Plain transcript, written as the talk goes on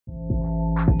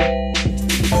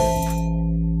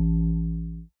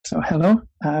So, hello.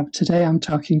 Today I'm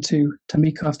talking to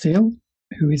Tamiko Thiel,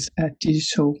 who is a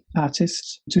digital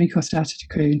artist. Tamiko started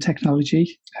a career in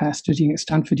technology, studying at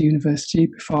Stanford University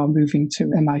before moving to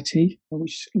MIT,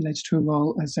 which led to a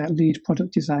role as a lead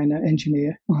product designer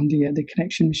engineer on the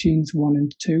Connection Machines 1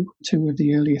 and 2, two of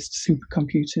the earliest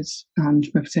supercomputers, and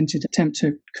represented an attempt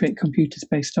to create computers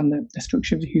based on the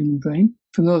structure of the human brain.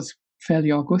 From those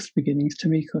fairly august beginnings,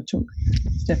 Tamiko took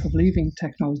the step of leaving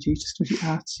technology to study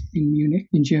art in Munich,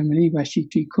 in Germany, where she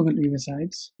currently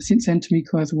resides. Since then,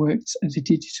 Tamiko has worked as a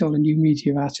digital and new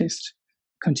media artist,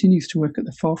 continues to work at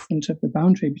the forefront of the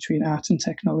boundary between art and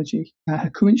technology. Her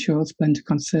current shows blend a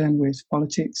concern with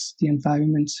politics, the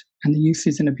environment, and the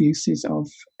uses and abuses of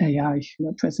AI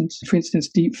at present. For instance,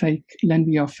 Deepfake Lend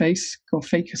Me Your Face, Go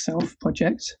Fake Yourself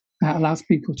project allows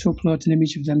people to upload an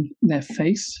image of their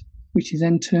face, which is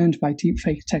then turned by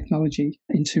deepfake technology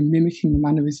into mimicking the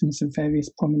mannerisms of various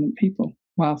prominent people,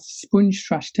 while Sponge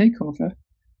Trash Takeover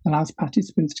allows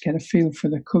participants to get a feel for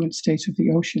the current state of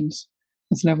the oceans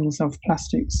as levels of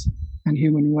plastics and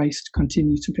waste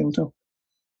continue to build up.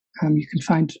 You can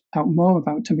find out more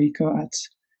about Tamiko at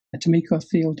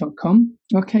tamikothiel.com.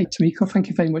 Okay, Tamiko, thank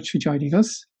you very much for joining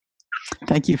us.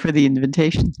 Thank you for the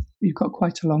invitation. You've got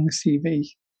quite a long CV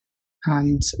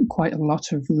and quite a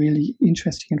lot of really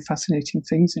interesting and fascinating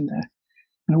things in there.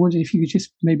 And I wondered if you could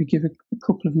just maybe give a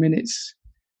couple of minutes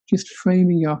just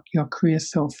framing your career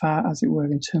so far, as it were,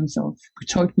 in terms of, we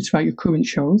talked a bit about your current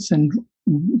shows, and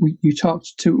you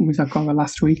talked with Agora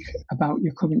last week about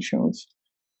your current shows.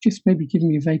 Just maybe give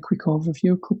me a very quick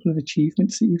overview, a couple of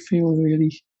achievements that you feel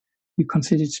really you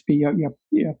consider to be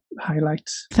your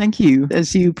highlights. Thank you.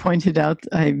 As you pointed out,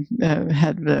 I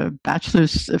had a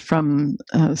bachelor's from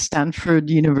Stanford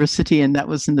University, and that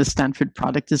was in the Stanford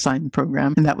Product Design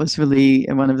program. And that was really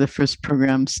one of the first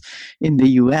programs in the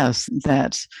US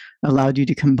that allowed you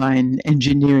to combine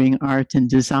engineering, art, and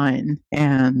design.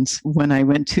 And when I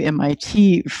went to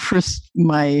MIT, first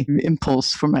my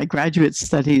impulse for my graduate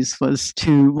studies was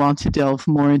to want to delve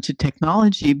more into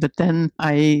technology, but then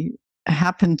I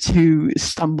happened to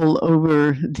stumble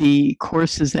over the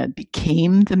courses that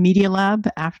became the Media Lab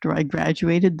after I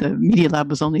graduated. The Media Lab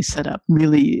was only set up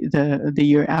really the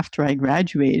year after I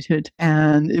graduated.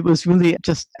 And it was really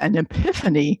just an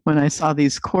epiphany when I saw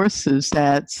these courses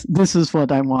that this is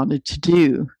what I wanted to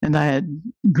do. And I had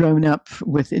grown up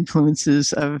with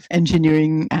influences of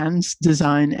engineering and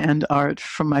design and art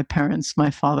from my parents.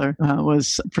 My father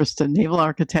was first a naval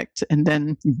architect and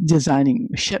then designing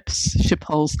ship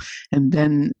hulls. And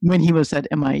then when he was at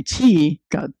MIT,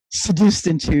 got seduced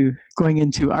into going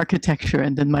into architecture,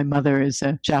 and then my mother is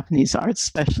a Japanese art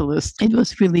specialist. It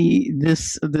was really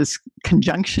this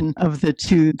conjunction of the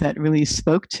two that really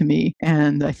spoke to me,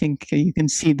 and I think you can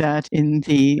see that in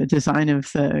the design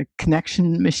of the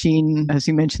Connection Machine. As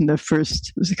you mentioned, the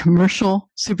first was a commercial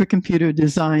supercomputer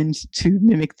designed to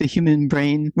mimic the human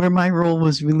brain, where my role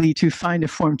was really to find a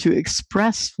form to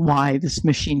express why this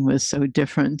machine was so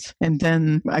different. And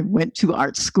then I went to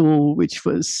art school, which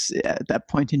was at that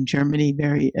point in Germany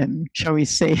very, shall we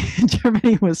say,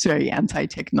 Germany was very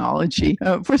anti-technology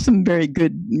for some very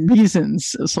good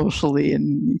reasons, socially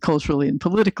and culturally and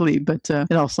politically, but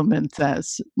it also meant that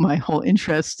my whole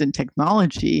interest in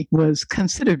technology was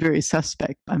considered very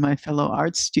suspect by my fellow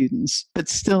art students. But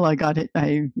still,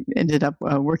 I ended up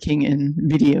working in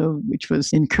video, which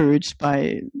was encouraged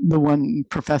by the one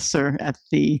professor at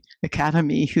the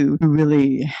academy who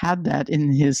really had that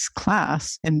in his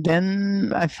class. And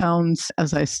then I found,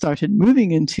 as I started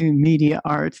moving into media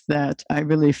art, that I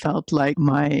really felt like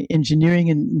my engineering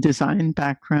and design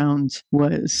background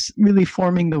was really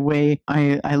forming the way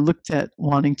I looked at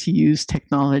wanting to use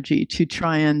technology to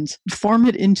try and form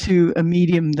it into a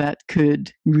medium that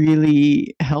could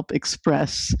really help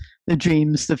express the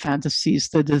dreams, the fantasies,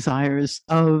 the desires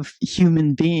of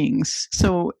human beings.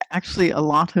 So actually a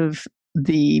lot of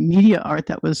the media art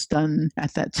that was done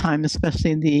at that time,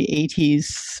 especially in the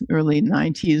 80s, early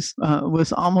 90s,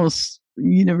 was almost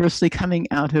universally coming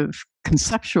out of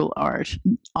conceptual art,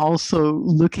 also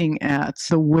looking at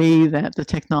the way that the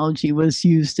technology was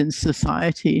used in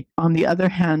society. On the other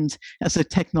hand, as a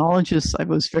technologist, I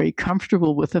was very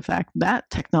comfortable with the fact that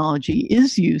technology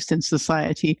is used in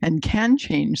society and can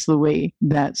change the way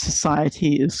that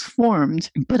society is formed,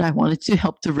 but I wanted to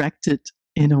help direct it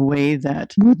in a way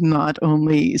that would not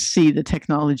only see the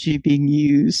technology being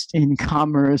used in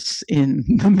commerce, in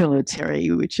the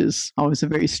military, which is always a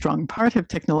very strong part of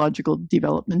technological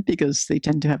development because they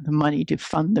tend to have the money to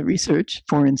fund the research,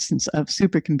 for instance, of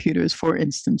supercomputers, for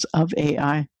instance, of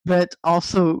AI, but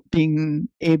also being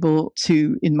able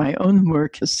to, in my own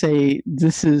work, say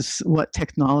this is what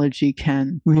technology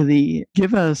can really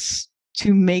give us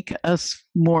to make us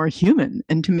more human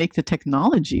and to make the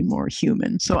technology more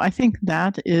human. So I think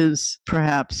that is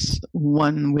perhaps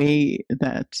one way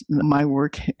that my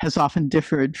work has often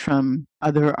differed from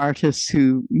other artists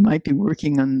who might be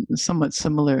working on somewhat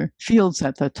similar fields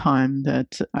at that time,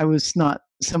 that I was not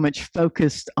so much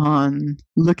focused on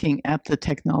looking at the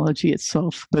technology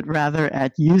itself, but rather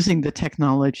at using the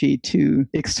technology to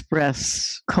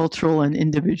express cultural and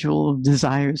individual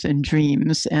desires and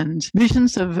dreams and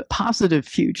visions of a positive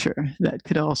future that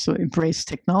could also embrace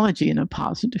technology in a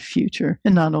positive future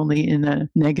and not only in a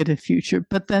negative future.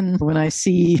 But then when I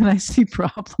see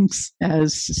problems,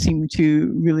 as seem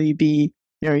to really be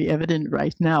very evident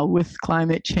right now with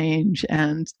climate change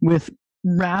and with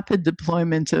rapid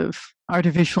deployment of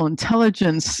artificial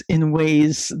intelligence in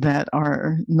ways that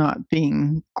are not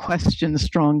being questioned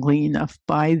strongly enough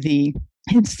by the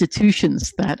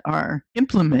institutions that are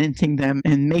implementing them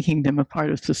and making them a part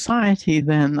of society,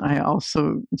 then I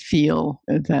also feel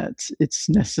that it's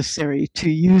necessary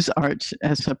to use art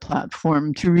as a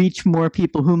platform to reach more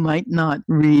people who might not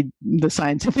read the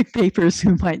scientific papers,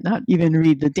 who might not even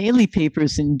read the daily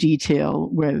papers in detail,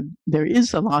 where there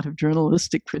is a lot of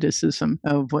journalistic criticism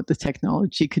of what the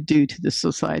technology could do to the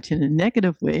society in a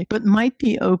negative way, but might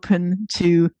be open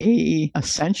to a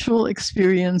sensual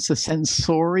experience, a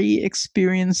sensory experience,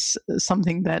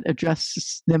 something that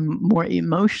addresses them more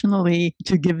emotionally,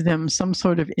 to give them some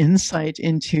sort of insight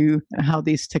into how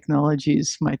these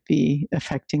technologies might be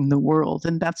affecting the world.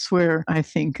 And that's where I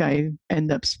think I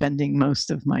end up spending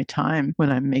most of my time when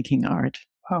I'm making art.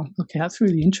 Wow, okay, that's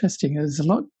really interesting. There's a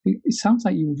lot, it sounds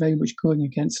like you were very much going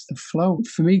against the flow.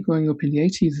 For me, growing up in the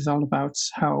 80s is all about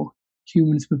how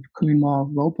humans were becoming more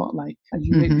robot-like. And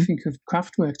you make me think of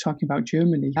Kraftwerk talking about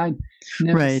Germany. I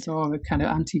never saw a kind of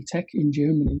anti-tech in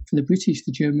Germany. For the British,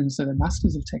 the Germans are the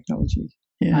masters of technology.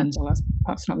 Yeah. And well, that's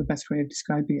perhaps not the best way of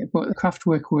describing it. But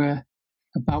Kraftwerk were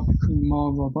about becoming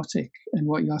more robotic. And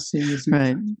what you're saying is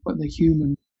you put the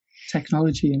human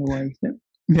technology in a way that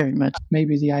very much.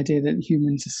 Maybe the idea that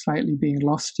humans are slightly being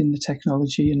lost in the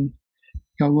technology, and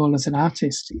your role as an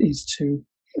artist is to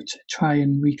try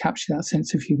and recapture that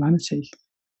sense of humanity.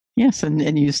 Yes,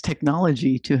 and use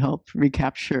technology to help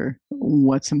recapture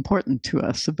what's important to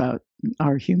us about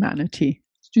our humanity.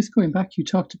 Just going back, you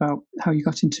talked about how you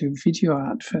got into video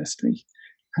art firstly,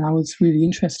 and I was really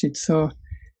interested. So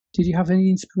did you have any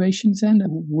inspirations then?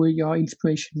 And were your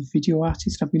inspirations video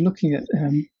artists? I've been looking at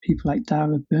people like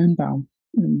Dara Birnbaum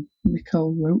and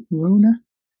Nicole Rona,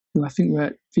 who I think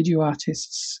were video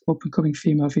artists, up-and-coming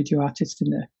female video artists in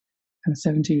the kind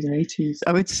of 70s or 80s.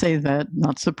 I would say that,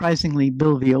 not surprisingly,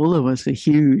 Bill Viola was a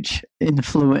huge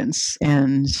influence,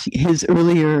 and his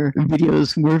earlier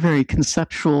videos were very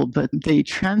conceptual, but they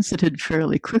transited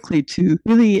fairly quickly to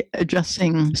really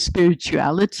addressing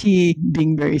spirituality,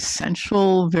 being very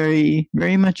sensual, very,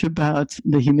 very much about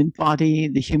the human body,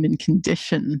 the human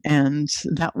condition. And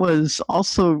that was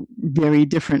also very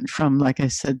different from, like I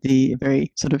said, the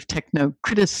very sort of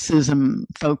techno-criticism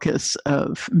focus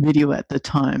of video at the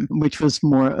time, which was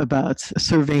more about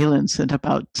surveillance and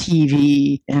about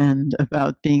TV and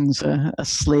about being a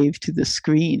slave to the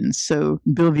screen. So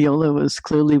Bill Viola was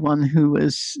clearly one who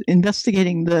was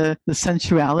investigating the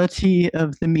sensuality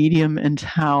of the medium and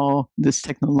how this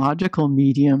technological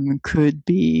medium could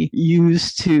be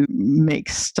used to make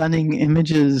stunning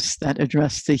images that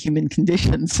address the human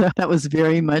condition. So that was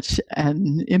very much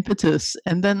an impetus.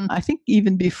 And then I think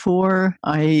even before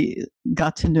I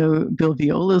got to know Bill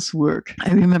Viola's work,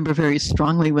 I remember very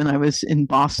strongly when I was in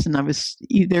Boston, I was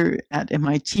either at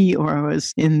MIT or I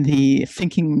was in the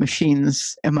Thinking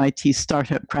Machines MIT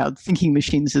startup crowd. Thinking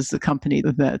Machines is the company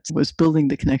that was building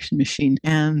the Connection Machine.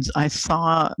 And I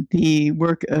saw the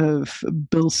work of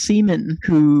Bill Seaman,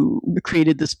 who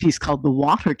created this piece called the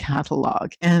Water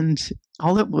Catalog. And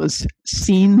all it was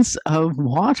scenes of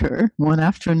water, one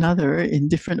after another, in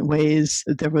different ways.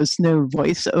 There was no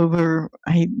voiceover.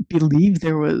 I believe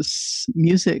there was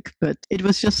music, but it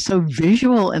was just so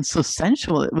visual and so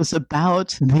sensual. It was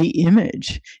about the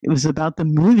image. It was about the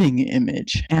moving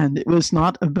image. And it was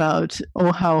not about,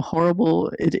 oh, how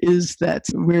horrible it is that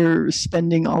we're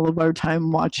spending all of our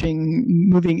time watching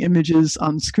moving images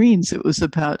on screens. It was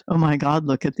about, oh my God,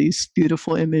 look at these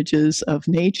beautiful images of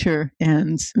nature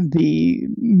and the the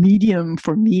medium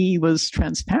for me was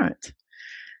transparent.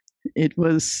 It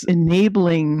was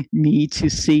enabling me to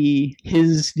see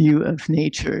his view of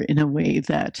nature in a way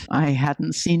that I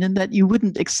hadn't seen and that you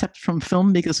wouldn't accept from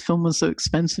film because film was so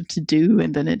expensive to do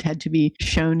and then it had to be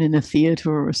shown in a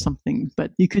theater or something.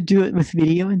 But you could do it with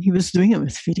video, and he was doing it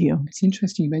with video. It's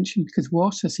interesting you mentioned, because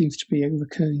water seems to be a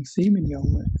recurring theme in your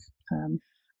work.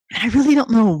 I really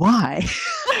don't know why,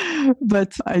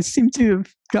 but I seem to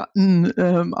have gotten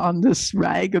on this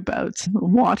rag about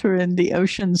water and the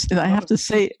oceans. And I have to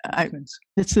say,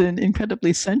 it's an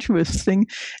incredibly sensuous thing.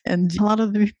 And a lot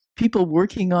of the people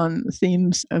working on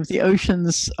themes of the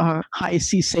oceans are high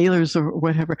sea sailors or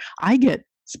whatever. I get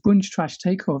sponge trash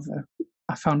takeover.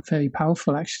 I found very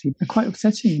powerful, actually, and quite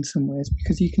upsetting in some ways,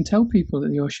 because you can tell people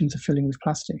that the oceans are filling with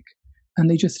plastic, and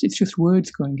it's just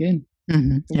words going in.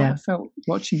 Mm-hmm. What I felt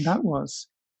watching that was,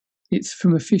 it's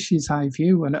from a fish's eye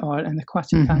view and an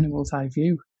aquatic animal's eye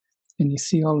view, and you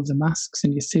see all of the masks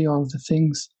and you see all of the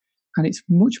things, and it's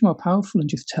much more powerful than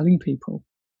just telling people.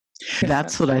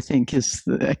 That's what I think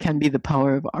can be the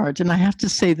power of art. And I have to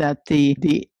say that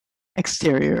the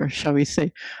exterior, shall we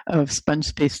say, of Sponge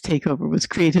Space Takeover was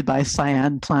created by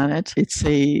Cyan Planet. It's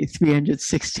a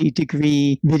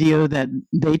 360-degree video that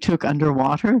they took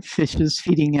underwater, fishes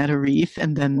feeding at a reef,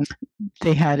 and then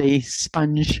they had a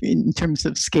sponge in terms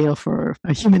of scale for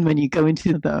a human. When you go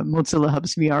into the Mozilla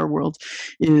Hub's VR world,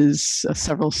 is a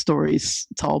several stories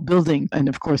tall building. And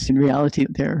of course, in reality,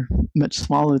 they're much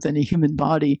smaller than a human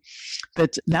body.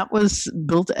 But that was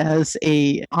built as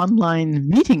a online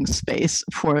meeting space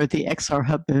for the XR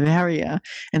Hub Bavaria,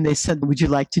 and they said, would you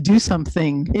like to do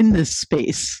something in this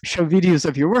space, show videos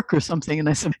of your work or something? And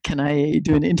I said, can I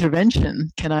do an intervention?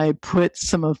 Can I put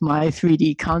some of my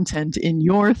 3D content in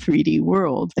your 3D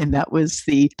world? And that was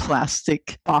the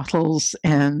plastic bottles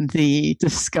and the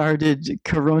discarded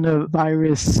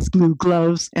coronavirus blue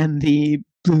gloves and the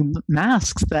blue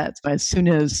masks that as soon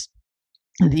as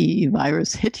the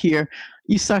virus hit here,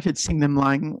 you started seeing them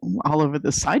lying all over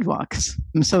the sidewalks.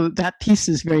 And so that piece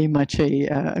is very much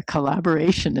a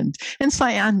collaboration. And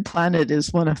Cyan Planet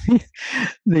is one of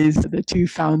the two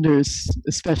founders,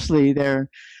 especially they're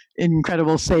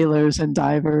incredible sailors and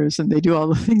divers, and they do all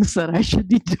the things that I should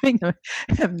be doing. I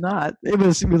am not. It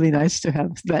was really nice to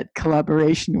have that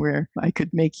collaboration where I could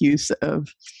make use of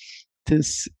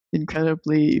this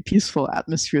incredibly peaceful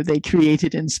atmosphere they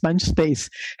created in Sponge Space,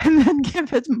 and then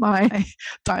give it my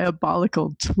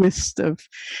diabolical twist of,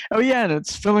 oh yeah, and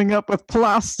it's filling up with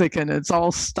plastic, and it's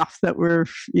all stuff that we're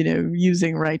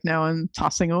using right now and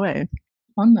tossing away.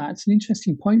 On that, it's an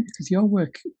interesting point, because your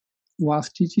work,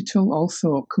 whilst digital,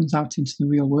 also comes out into the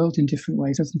real world in different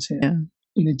ways, doesn't it? Yeah.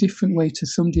 In a different way to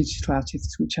some digital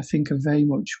artists, which I think are very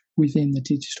much within the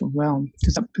digital realm.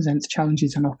 Does that present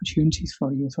challenges and opportunities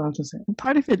for you as well, does it?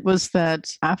 Part of it was that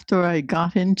after I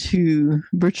got into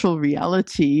virtual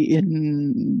reality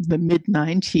in the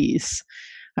mid-90s,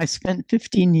 I spent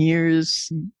 15 years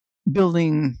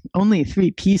building only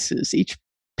 3 pieces. Each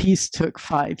piece took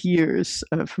 5 years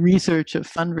of research, of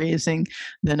fundraising,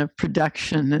 then of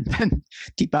production, and then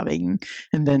debugging,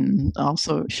 and then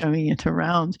also showing it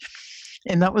around.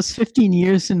 And that was 15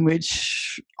 years in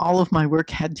which all of my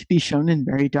work had to be shown in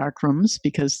very dark rooms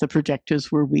because the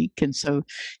projectors were weak. And so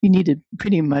you needed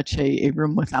pretty much a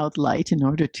room without light in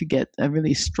order to get a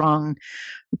really strong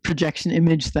projection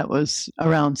image that was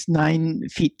around 9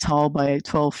 feet tall by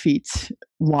 12 feet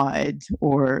wide,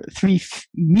 or 3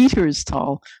 meters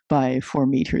tall by 4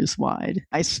 meters wide.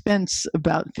 I spent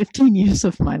about 15 years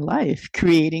of my life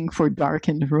creating for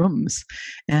darkened rooms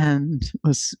and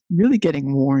was really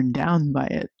getting worn down by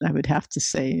it, I would have to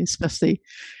say, especially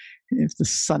if the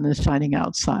sun is shining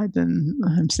outside, then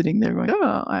I'm sitting there going,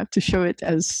 oh, I have to show it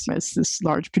as this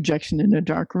large projection in a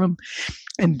dark room.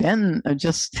 And then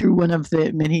just through one of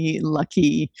the many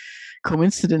lucky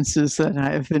coincidences that I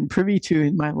have been privy to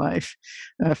in my life,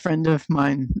 a friend of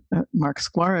mine, Mark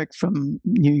Skwarek from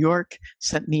New York,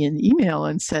 sent me an email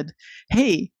and said,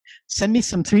 hey, send me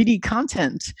some 3D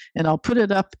content and I'll put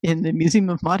it up in the Museum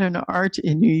of Modern Art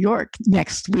in New York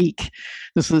next week.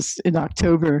 This was in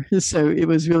October, so it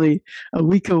was really a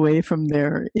week away from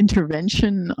their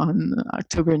intervention on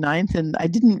October 9th. And I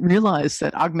didn't realize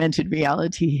that augmented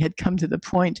reality had come to the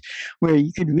point where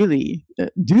you could really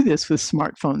do this with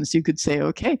smartphones. You could say,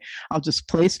 okay, I'll just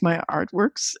place my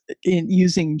artworks in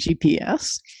using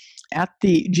GPS, at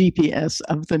the GPS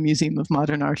of the Museum of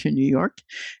Modern Art in New York.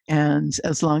 And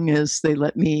as long as they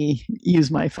let me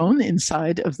use my phone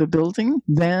inside of the building,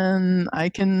 then I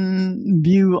can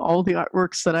view all the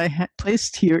artworks that I had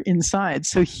placed here inside.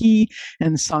 So he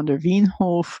and Sander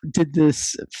Wienhof did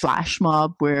this flash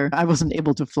mob where I wasn't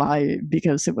able to fly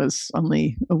because it was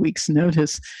only a week's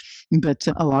notice. But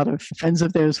a lot of friends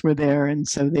of theirs were there, and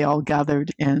so they all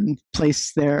gathered and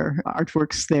placed their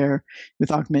artworks there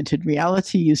with augmented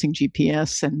reality using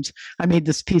GPS. And I made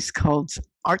this piece called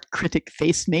Art Critic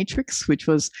Face Matrix, which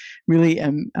was really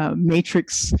a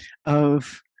matrix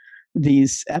of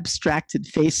these abstracted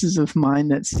faces of mine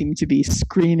that seemed to be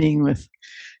screaming with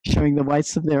showing the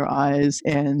whites of their eyes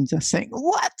and saying,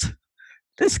 "What?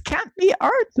 This can't be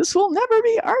art. This will never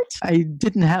be art." I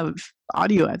didn't have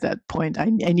audio at that point. I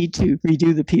need to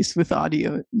redo the piece with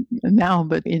audio now,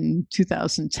 but in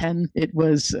 2010, it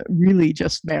was really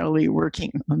just barely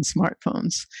working on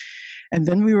smartphones. And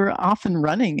then we were off and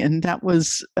running, and that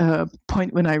was a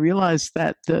point when I realized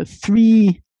that the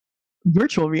 3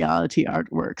 virtual reality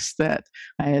artworks that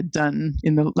I had done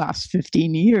in the last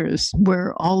 15 years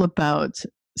were all about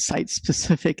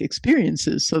site-specific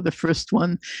experiences. So the first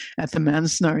one at the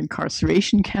Manzanar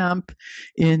incarceration camp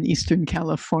in Eastern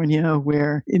California,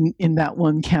 where in that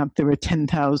one camp there were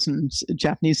 10,000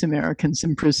 Japanese Americans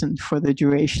imprisoned for the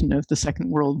duration of the Second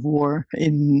World War.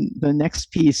 In the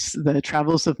next piece, The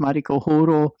Travels of Mariko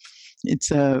Horo,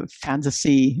 it's a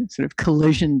fantasy sort of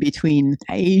collision between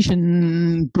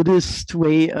Asian Buddhist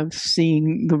way of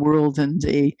seeing the world and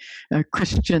a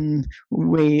Christian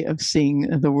way of seeing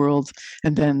the world.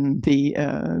 And then the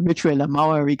Ritue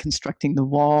Lamawa reconstructing the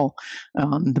wall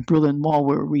on the Berlin Wall,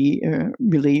 where we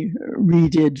really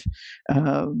redid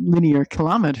a linear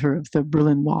kilometer of the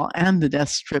Berlin Wall and the death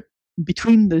strip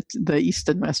between the East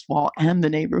and West Wall and the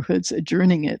neighborhoods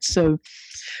adjoining it. So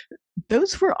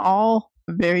those were all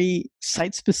very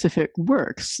site-specific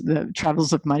works. The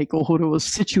Travels of Mariko Horo was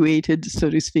situated, so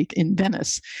to speak, in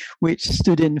Venice, which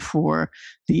stood in for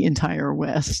the entire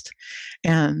West.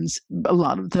 And a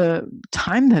lot of the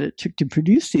time that it took to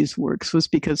produce these works was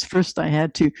because first I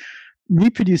had to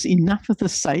reproduce enough of the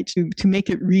site to make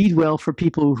it read well for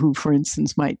people who, for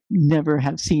instance, might never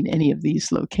have seen any of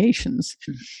these locations.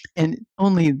 And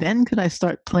only then could I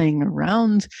start playing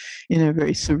around in a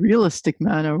very surrealistic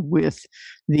manner with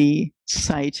the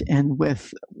site and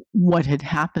with what had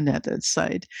happened at that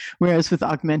site. Whereas with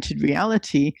augmented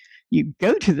reality, you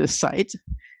go to the site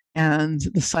and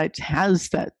the site has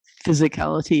that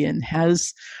physicality and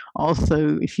has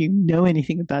also, if you know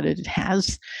anything about it, it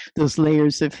has those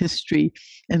layers of history.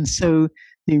 And so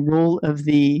the role of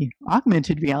the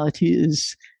augmented reality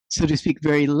is, so to speak,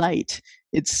 very light.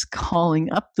 It's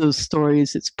calling up those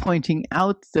stories, it's pointing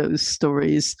out those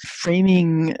stories,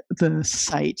 framing the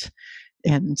site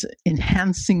and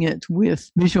enhancing it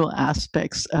with visual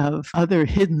aspects of other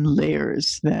hidden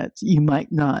layers that you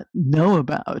might not know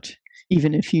about,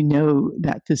 even if you know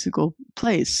that physical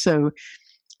place. So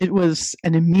it was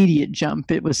an immediate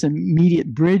jump. It was an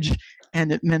immediate bridge,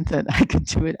 and it meant that I could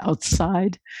do it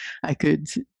outside. I could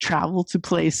travel to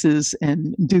places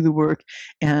and do the work.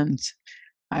 And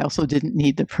I also didn't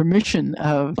need the permission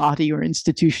of body or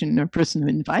institution or person who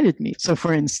invited me. So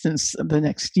for instance, the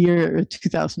next year,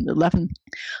 2011,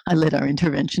 I led our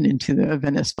intervention into the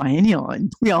Venice Biennial,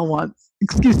 and we all want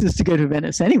excuses to go to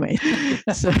Venice anyway.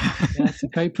 So yeah, it's a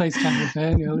great place to have a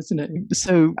biennial, isn't it?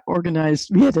 So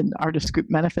we had an artist group,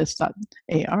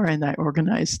 Manifest.ar, and I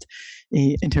organized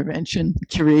a intervention,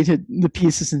 curated the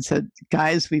pieces and said,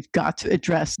 guys, we've got to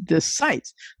address this site.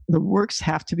 The works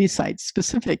have to be site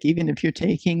specific. Even if you're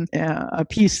taking a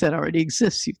piece that already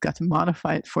exists, you've got to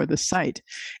modify it for the site.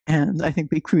 And I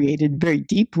think we created very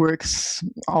deep works,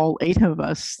 all 8 of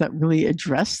us, that really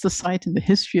address the site and the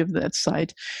history of that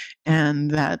site, and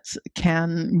that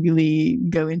can really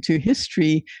go into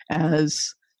history as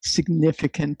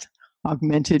significant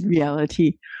augmented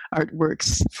reality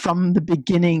artworks from the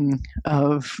beginning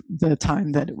of the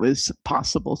time that it was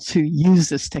possible to use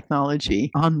this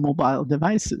technology on mobile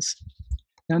devices.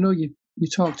 I know you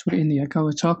talked in the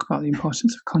Agora talk about the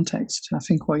importance of context. I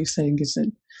think what you're saying is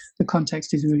that the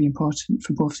context is really important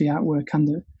for both the artwork and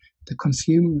the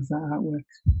consumer of that artwork.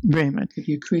 Very much. If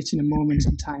you're creating a moment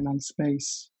in time and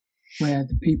space where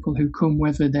the people who come,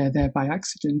 whether they're there by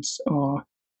accident or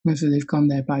whether they've gone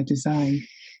there by design,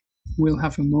 will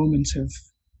have a moment of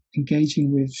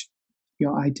engaging with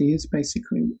your ideas,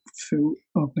 basically, through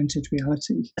augmented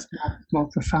reality. It's more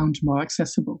profound, more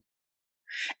accessible.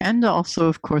 And also,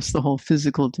 of course, the whole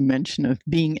physical dimension of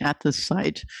being at the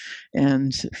site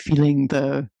and feeling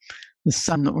the the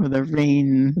sun or the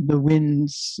rain, the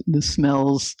winds, the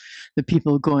smells, the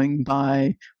people going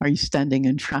by. Are you standing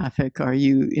in traffic? Are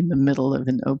you in the middle of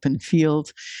an open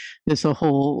field? There's a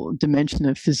whole dimension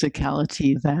of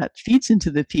physicality that feeds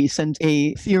into the piece. And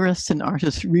a theorist and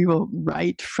artist, Riro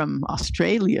Wright from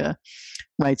Australia,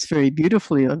 writes very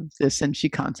beautifully of this, and she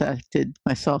contacted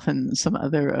myself and some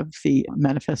other of the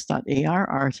Manifest.ar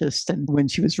artists, and when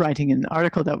she was writing an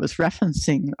article that was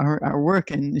referencing our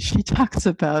work, and she talks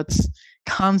about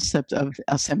concept of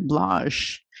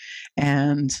assemblage,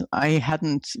 and I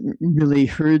hadn't really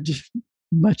heard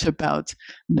much about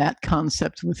that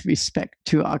concept with respect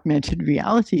to augmented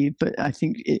reality, but I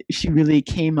think she really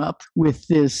came up with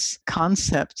this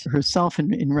concept herself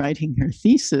in writing her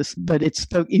thesis, but it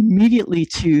spoke immediately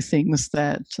to things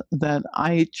that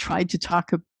I tried to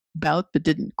talk about but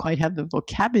didn't quite have the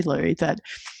vocabulary, that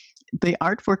the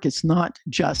artwork is not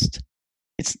just,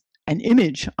 it's an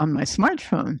image on my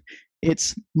smartphone,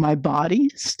 it's my body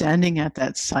standing at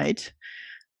that site,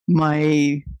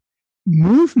 my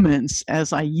movements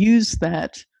as I use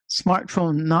that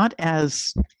smartphone not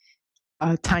as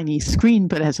a tiny screen,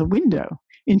 but as a window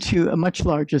into a much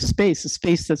larger space, a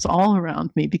space that's all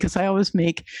around me, because I always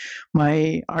make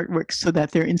my artworks so that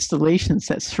they're installations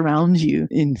that surround you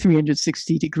in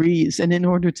 360 degrees. And in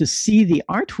order to see the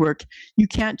artwork, you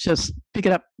can't just pick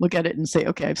it up, look at it, and say,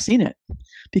 okay, I've seen it,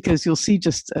 because you'll see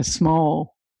just a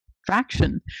small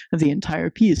fraction of the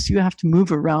entire piece. You have to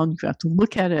move around, you have to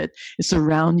look at it. It's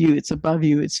around you, it's above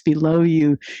you, it's below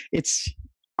you, it's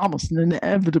almost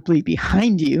inevitably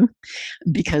behind you,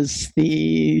 because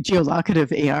the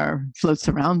geolocative AR floats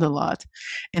around a lot.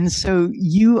 And so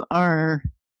you are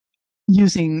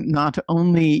using not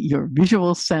only your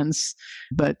visual sense,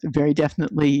 but very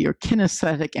definitely your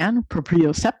kinesthetic and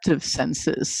proprioceptive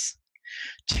senses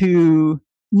to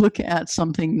look at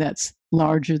something that's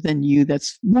larger than you,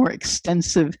 that's more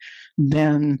extensive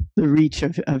than the reach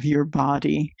of your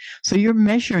body. So you're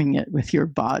measuring it with your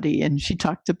body. And she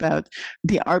talked about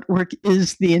the artwork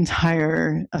is the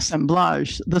entire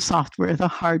assemblage, the software, the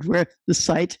hardware, the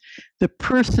site, the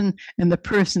person, and the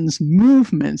person's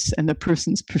movements and the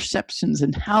person's perceptions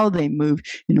and how they move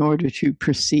in order to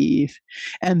perceive.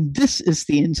 And this is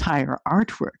the entire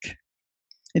artwork.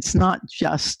 It's not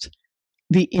just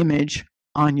the image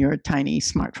on your tiny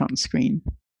smartphone screen.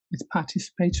 It's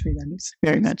participatory then. It's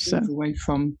very much so. Away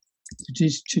from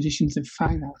the traditions of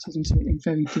fine art, isn't it? In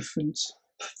very different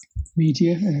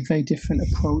media and a very different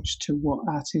approach to what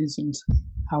art is and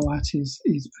how art is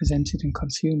presented and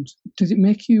consumed. Does it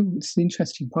make you, it's an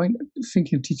interesting point,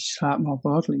 thinking of digital art more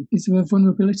broadly, is there a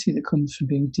vulnerability that comes from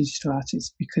being a digital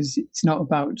artist? Because it's not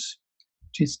about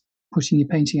just putting your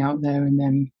painting out there and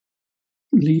then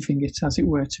leaving it, as it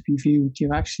were, to be viewed.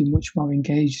 You're actually much more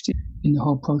engaged in the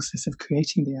whole process of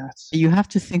creating the art. You have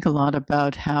to think a lot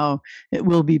about how it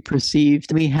will be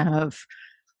perceived. We have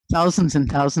thousands and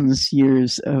thousands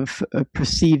years of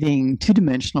perceiving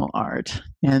two-dimensional art,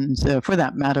 and for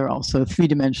that matter also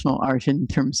three-dimensional art in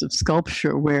terms of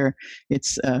sculpture, where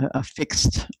it's a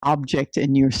fixed object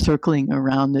and you're circling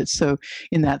around it. So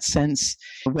in that sense,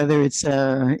 whether it's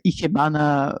a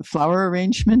ikebana flower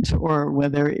arrangement or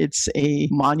whether it's a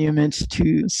monument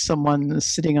to someone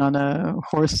sitting on a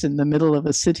horse in the middle of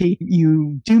a city,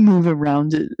 you do move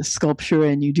around sculpture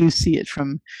and you do see it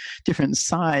from different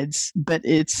sides, but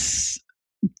it's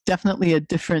definitely a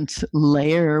different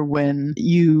layer when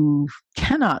you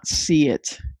cannot see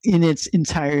it in its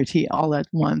entirety all at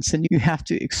once, and you have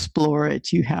to explore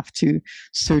it, you have to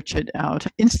search it out.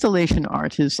 Installation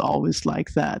art is always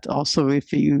like that. Also,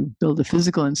 if you build a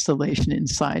physical installation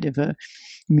inside of a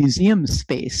museum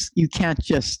space, you can't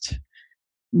just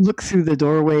look through the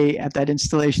doorway at that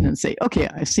installation and say, okay,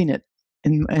 I've seen it,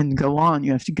 and go on.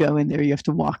 You have to go in there, you have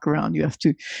to walk around,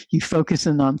 you focus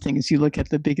in on things, you look at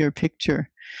the bigger picture.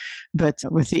 But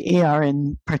with the AR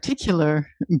in particular,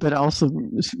 but also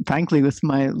frankly with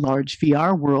my large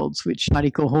VR worlds, which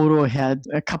Mariko Horo had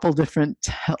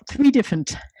three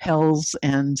different hells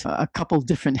and a couple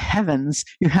different heavens,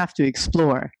 you have to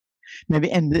explore.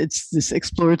 Maybe, and it's this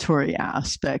exploratory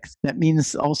aspect that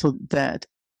means also that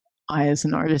I as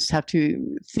an artist have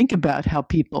to think about how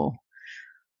people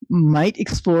might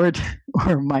explore it,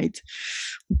 or might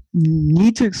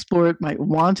need to explore it, might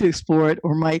want to explore it,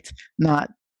 or might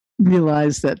not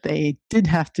realize that they did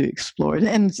have to explore it.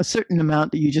 And a certain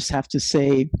amount that you just have to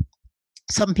say,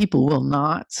 some people will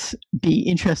not be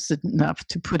interested enough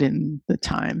to put in the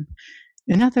time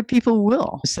And other people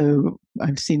will. So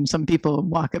I've seen some people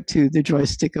walk up to the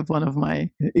joystick of one of my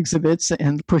exhibits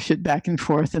and push it back and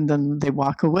forth, and then they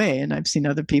walk away. And I've seen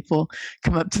other people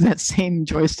come up to that same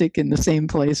joystick in the same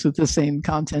place with the same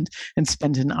content and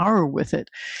spend an hour with it.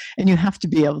 And you have to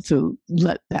be able to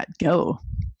let that go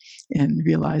and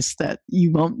realize that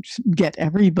you won't get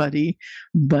everybody,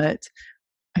 but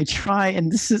I try,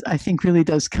 and this is, I think, really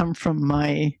does come from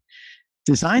my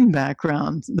design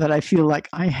background, that I feel like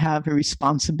I have a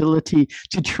responsibility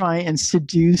to try and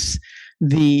seduce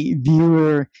the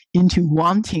viewer into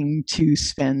wanting to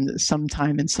spend some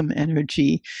time and some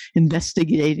energy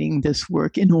investigating this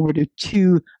work in order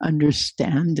to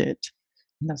understand it.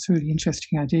 That's a really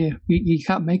interesting idea. You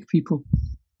can't make people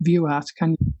view art,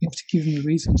 can you? You have to give them a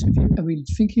reason to view. I mean,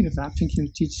 thinking of that, thinking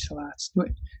of digital arts,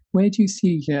 where do you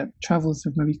see Travels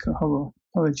of Mariko Horo?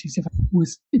 Apologies if I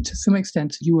was, to some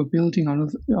extent, you were building on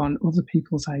other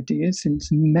people's ideas and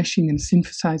meshing and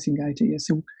synthesizing ideas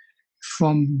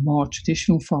from more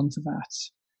traditional forms of art.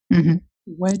 Mm-hmm.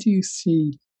 Where do you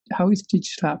see, how is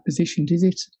digital art positioned? Is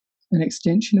it an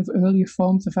extension of earlier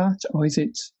forms of art, or is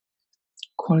it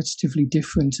qualitatively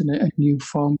different and a new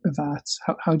form of art?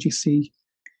 How do you see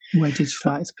where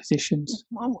digital art is positioned?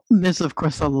 Well, there's, of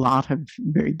course, a lot of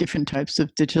very different types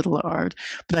of digital art,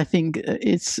 but I think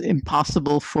it's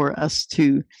impossible for us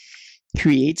to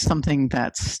create something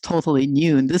that's totally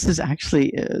new. And this is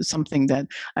actually something that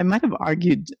I might have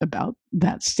argued about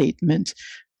that statement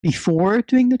before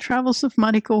doing the Travels of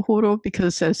Mariko Horo,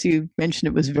 because as you mentioned,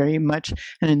 it was very much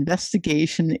an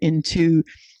investigation into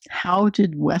how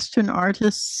did Western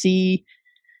artists see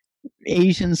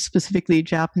Asians, specifically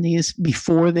Japanese,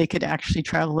 before they could actually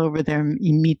travel over there and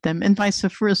meet them, and vice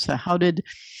versa. How did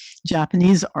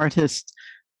Japanese artists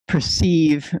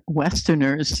perceive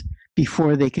Westerners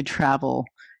before they could travel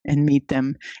and meet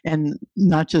them? And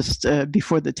not just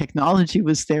before the technology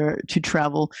was there to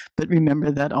travel, but remember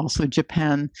that also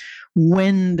Japan,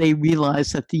 when they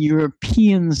realized that the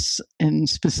Europeans, and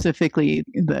specifically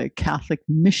the Catholic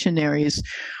missionaries,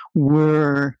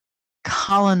 were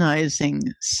colonizing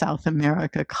South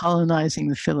America, colonizing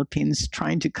the Philippines,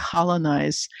 trying to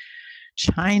colonize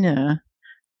China,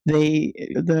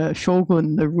 the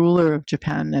shogun, the ruler of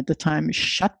Japan at the time,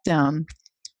 shut down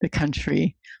the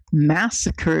country,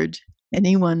 massacred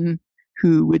anyone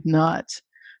who would not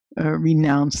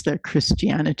renounce their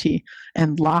Christianity,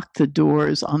 and locked the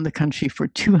doors on the country for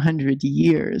 200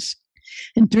 years.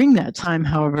 And during that time,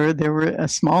 however, there were a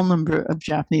small number of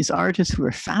Japanese artists who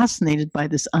were fascinated by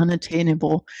this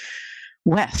unattainable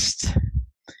West.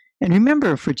 And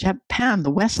remember, for Japan, the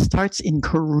West starts in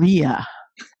Korea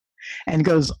and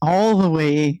goes all the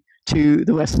way to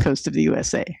the west coast of the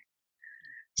USA.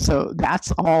 So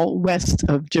that's all west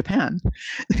of Japan.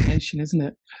 Nation, isn't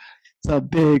it? It's a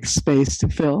big space to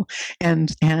fill.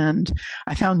 And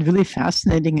I found really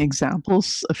fascinating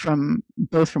examples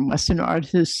both from Western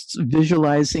artists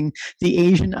visualizing the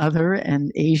Asian other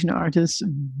and Asian artists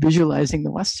visualizing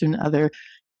the Western other.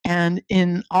 And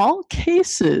in all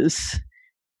cases,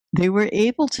 they were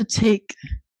able to take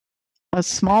a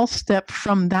small step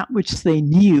from that which they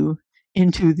knew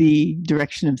into the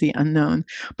direction of the unknown,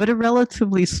 but a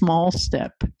relatively small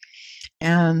step.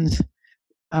 And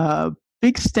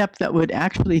big step that would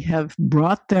actually have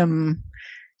brought them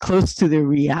close to the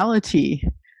reality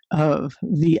of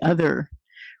the other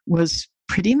was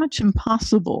pretty much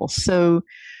impossible. So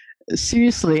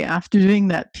seriously, after doing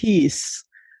that piece,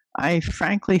 I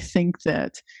frankly think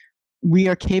that we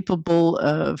are capable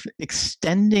of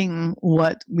extending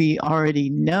what we already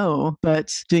know,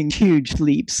 but doing huge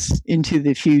leaps into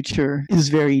the future is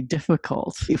very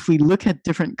difficult. If we look at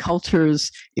different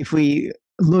cultures, if we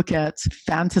look at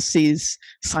fantasies,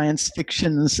 science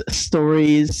fictions,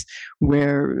 stories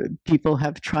where people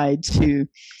have tried to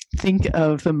think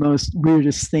of the most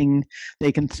weirdest thing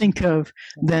they can think of,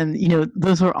 then,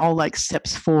 those are all like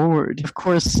steps forward. Of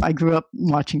course, I grew up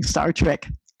watching Star Trek.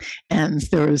 And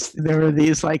there were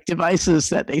these like devices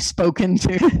that they spoke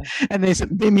into, and they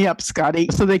said, "Beam me up, Scotty,"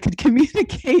 so they could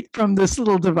communicate from this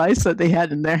little device that they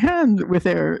had in their hand with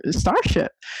their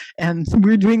starship. And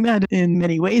we're doing that in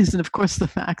many ways. And of course, the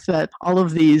fact that all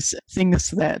of these things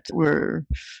that were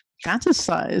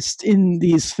fantasized in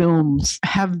these films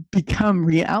have become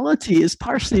reality is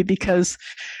partially because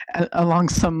along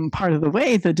some part of the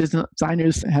way, the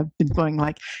designers have been going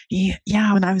like,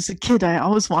 yeah, when I was a kid, I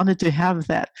always wanted to have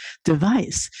that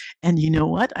device. And you know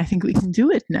what? I think we can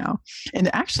do it now. And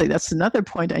actually, that's another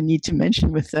point I need to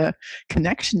mention with the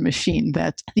Connection machine,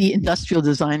 that the industrial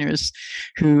designers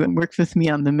who worked with me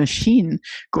on the machine,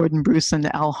 Gordon Bruce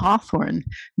and Al Hawthorne,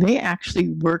 they actually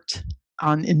worked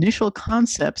on initial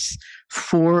concepts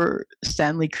for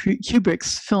Stanley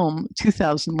Kubrick's film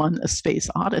 2001: A Space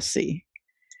Odyssey.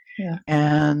 Yeah.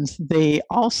 And they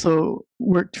also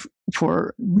worked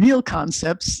for real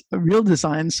concepts, real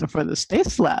designs for the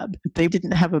Space Lab. They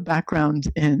didn't have a background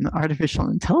in artificial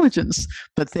intelligence,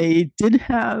 but they did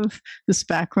have this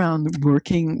background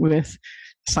working with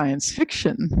science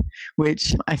fiction,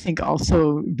 which I think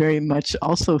also very much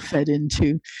also fed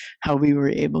into how we were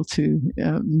able to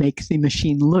make the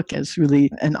machine look as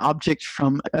really an object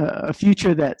from a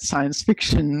future that science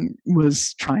fiction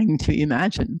was trying to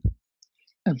imagine.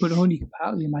 But only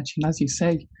partly imagine, as you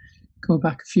say, go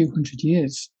back a few hundred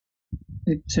years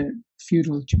to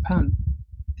feudal Japan.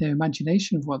 Their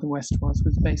imagination of what the West was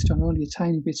based on only a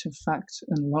tiny bit of fact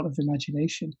and a lot of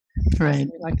imagination. Right.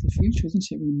 Like the future, isn't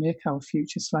it? We make our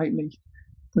future slightly,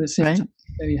 but at the same time,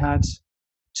 it's very hard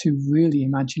to really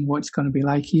imagine what it's going to be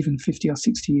like even 50 or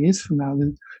 60 years from now,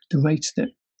 the rate that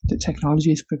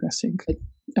technology is progressing.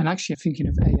 And actually, thinking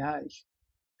of AI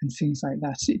and things like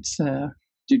that, it's kind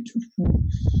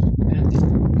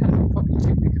of probably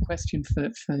too big a question for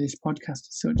this podcast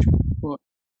as such, but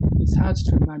it's hard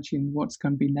to imagine what's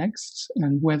going to be next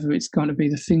and whether it's going to be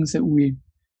the things that we're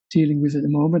dealing with at the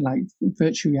moment, like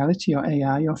virtual reality or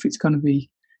AI, or if it's going to be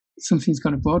something's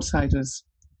going to broadside us,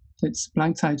 that's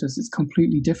blindside us, it's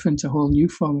completely different, a whole new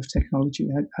form of technology.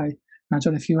 I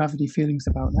don't know if you have any feelings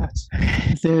about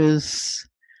that. There's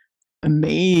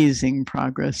amazing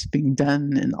progress being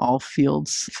done in all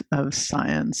fields of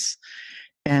science,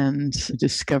 and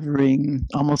discovering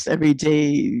almost every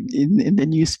day in the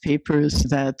newspapers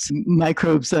that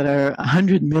microbes that are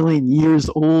 100 million years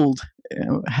old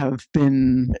have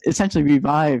been essentially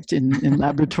revived in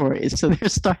laboratories. So they're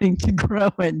starting to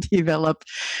grow and develop.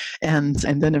 And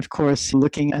then, of course,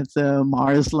 looking at the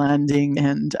Mars landing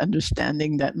and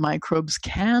understanding that microbes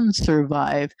can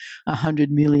survive 100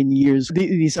 million years.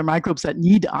 These are microbes that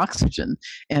need oxygen,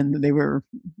 and they were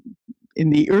in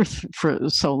the earth for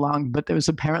so long, but there was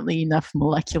apparently enough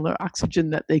molecular oxygen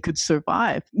that they could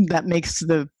survive. That makes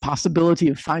the possibility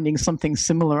of finding something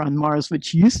similar on Mars,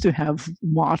 which used to have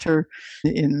water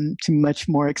in to much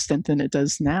more extent than it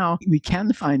does now. We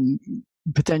can find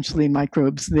potentially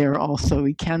microbes there also.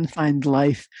 We can find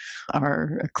life.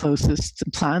 Our closest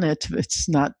planet, it's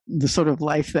not the sort of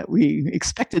life that we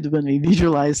expected when we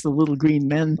visualized the little green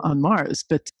men on Mars,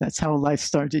 but that's how life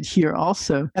started here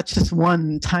also. That's just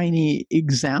one tiny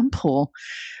example,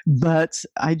 but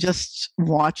I just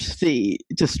watched the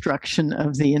destruction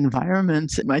of the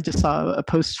environment. I just saw a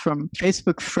post from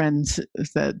Facebook friends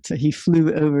that he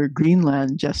flew over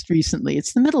Greenland just recently.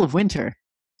 It's the middle of winter.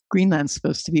 Greenland's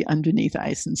supposed to be underneath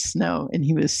ice and snow, and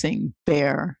he was seeing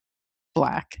bare,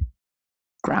 black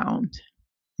ground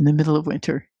in the middle of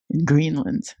winter in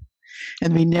Greenland.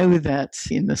 And we know that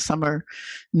in the summer,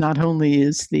 not only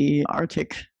is the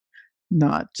Arctic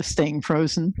not staying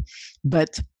frozen,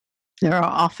 but there are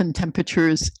often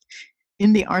temperatures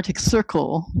in the Arctic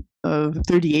Circle of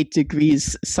 38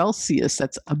 degrees Celsius,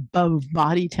 that's above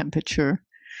body temperature,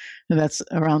 and that's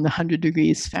around 100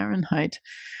 degrees Fahrenheit.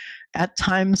 At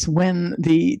times when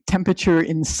the temperature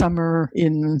in summer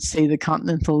in, say, the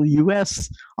continental US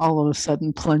all of a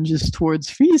sudden plunges towards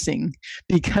freezing,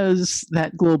 because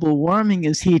that global warming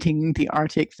is heating the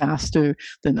Arctic faster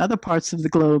than other parts of the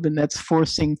globe, and that's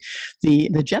forcing the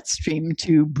jet stream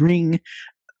to bring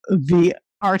the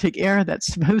Arctic air that's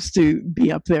supposed to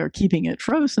be up there keeping it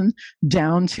frozen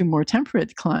down to more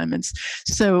temperate climates.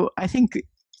 So I think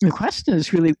the question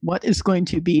is really, what is going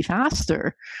to be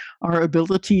faster? Our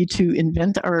ability to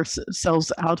invent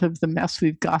ourselves out of the mess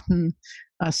we've gotten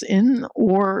us in,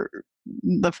 or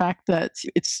the fact that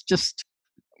it's just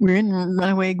we're in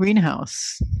runaway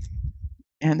greenhouse,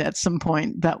 and at some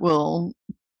point that will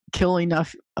kill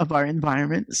enough of our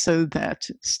environment so that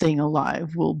staying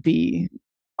alive will be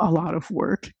a lot of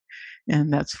work.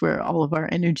 And that's where all of our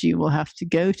energy will have to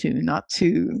go to, not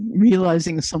to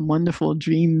realizing some wonderful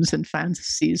dreams and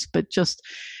fantasies, but just,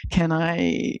 can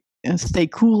I stay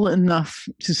cool enough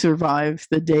to survive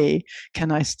the day?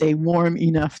 Can I stay warm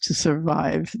enough to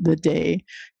survive the day?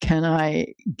 Can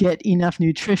I get enough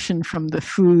nutrition from the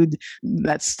food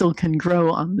that still can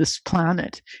grow on this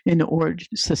planet in order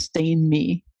to sustain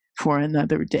me for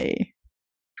another day?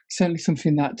 Certainly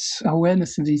something that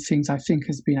awareness of these things, I think,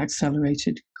 has been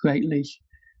accelerated greatly,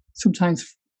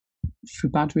 sometimes for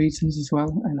bad reasons as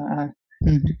well. And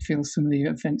I feel some of the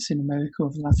events in America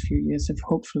over the last few years have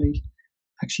hopefully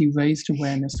actually raised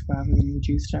awareness rather than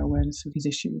reduced our awareness of these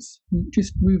issues.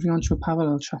 Just moving on to a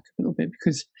parallel track a little bit,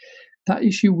 because that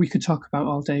issue we could talk about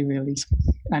all day, really,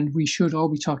 and we should all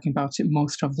be talking about it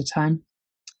most of the time.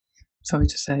 Sorry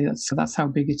to say, that's how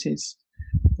big it is.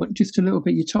 But just a little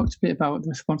bit, you talked a bit about the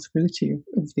responsibility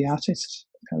of the artist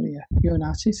earlier. You're an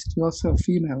artist, you're also a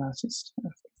female artist, a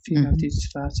female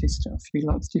digital artist, a few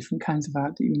lots of different kinds of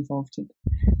art that you're involved in.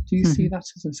 Do you see that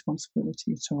as a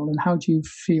responsibility at all? And how do you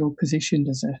feel positioned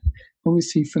as a,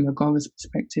 obviously from a Aggora's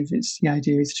perspective, it's the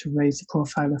idea is to raise the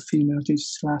profile of female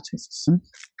digital artists.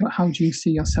 But how do you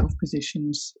see yourself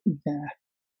positioned there?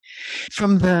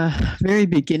 From the very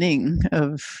beginning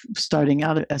of starting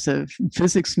out as a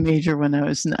physics major when I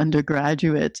was an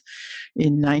undergraduate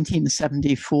in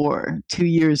 1974, 2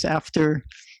 years after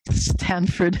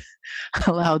Stanford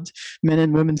allowed men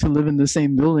and women to live in the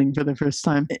same building for the first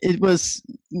time. It was,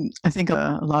 I think,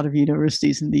 a lot of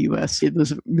universities in the US, it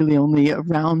was really only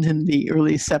around in the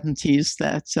early 70s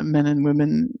that men and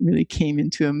women really came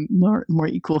into a more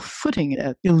equal footing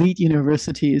at elite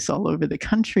universities all over the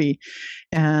country.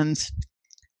 And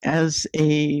as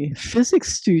a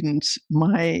physics student,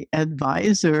 my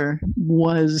advisor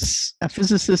was a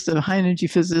physicist, a high-energy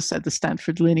physicist at the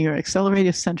Stanford Linear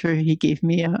Accelerator Center. He gave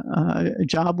me a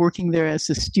job working there as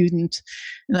a student.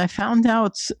 And I found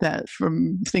out that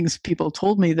from things people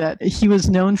told me that he was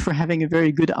known for having a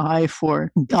very good eye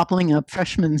for gobbling up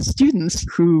freshman students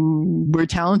who were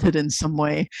talented in some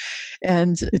way.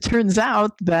 And it turns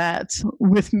out that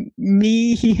with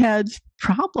me, he had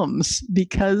problems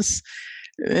because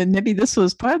and maybe this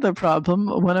was part of the problem.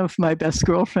 One of my best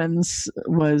girlfriends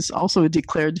was also a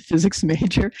declared physics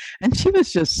major, and she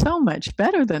was just so much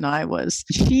better than I was.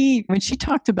 When she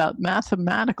talked about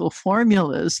mathematical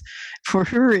formulas, for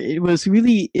her, it was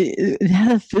really, it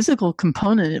had a physical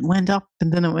component. It went up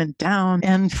and then it went down.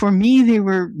 And for me, they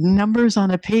were numbers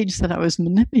on a page that I was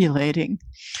manipulating.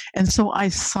 And so I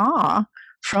saw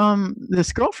from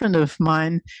this girlfriend of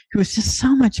mine, who was just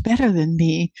so much better than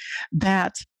me,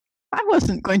 that I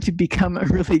wasn't going to become a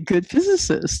really good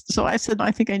physicist. So I said, I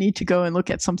think I need to go and look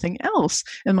at something else.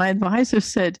 And my advisor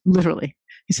said, literally,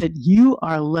 he said, you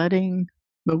are letting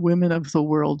the women of the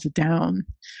world down.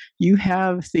 You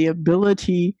have the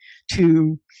ability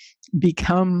to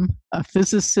become a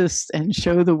physicist and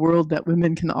show the world that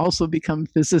women can also become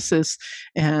physicists.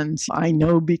 And I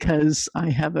know because I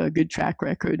have a good track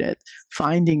record at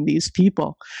finding these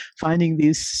people, finding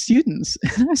these students.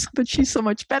 And I said, but she's so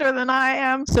much better than I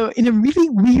am. So in a really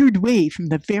weird way, from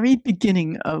the very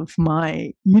beginning of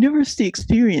my university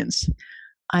experience,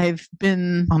 I've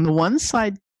been on the one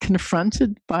side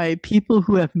confronted by people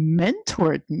who have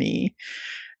mentored me,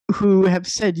 who have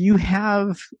said, you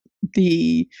have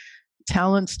the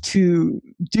talent to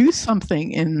do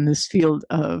something in this field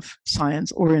of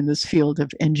science or in this field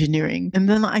of engineering. And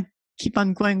then I keep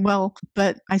on going, well,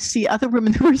 but I see other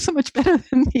women who are so much better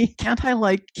than me. Can't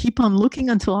I keep on looking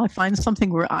until I find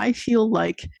something where I feel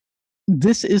like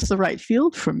this is the right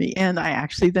field for me? And I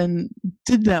actually then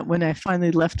did that when I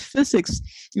finally left physics.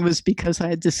 It was because I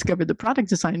had discovered the product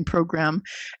design program.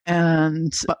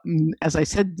 And as I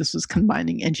said, this was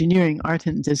combining engineering, art,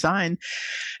 and design.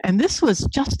 And this was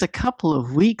just a couple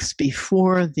of weeks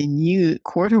before the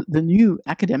new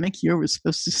academic year was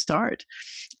supposed to start.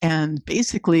 And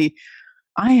basically,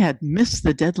 I had missed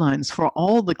the deadlines for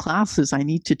all the classes I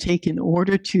need to take in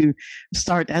order to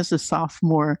start as a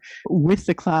sophomore with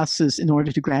the classes in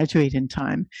order to graduate in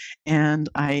time. And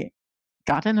I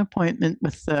got an appointment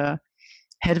with the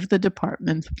head of the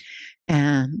department,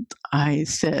 and I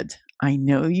said, I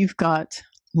know you've got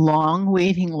long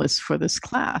waiting lists for this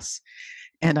class,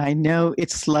 and I know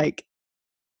it's like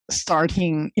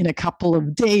starting in a couple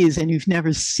of days and you've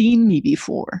never seen me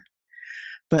before.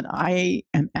 But I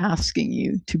am asking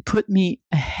you to put me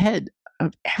ahead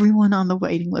of everyone on the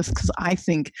waiting list because I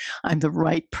think I'm the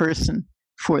right person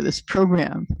for this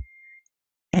program.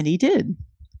 And he did.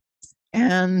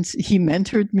 And he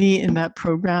mentored me in that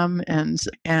program, and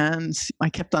I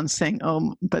kept on saying,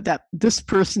 oh, but this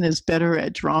person is better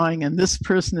at drawing and this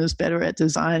person is better at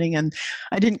designing. And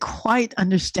I didn't quite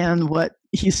understand what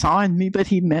he saw in me, but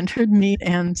he mentored me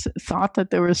and thought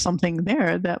that there was something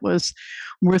there that was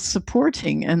worth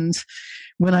supporting. And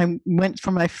when I went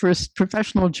for my first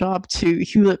professional job to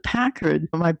Hewlett Packard,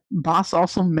 my boss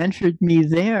also mentored me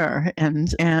there,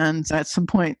 and at some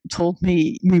point told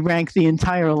me, we rank the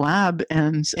entire lab,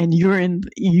 and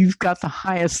you've got the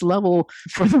highest level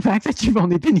for the fact that you've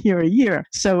only been here a year.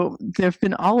 So there have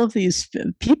been all of these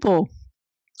people,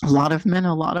 a lot of men,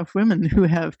 a lot of women, who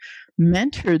have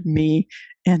mentored me,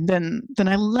 and then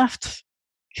I left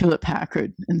Hewlett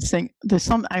Packard and saying,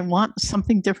 I want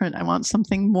something different. I want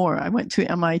something more. I went to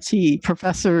MIT.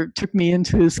 Professor took me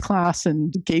into his class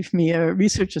and gave me a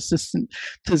research assistant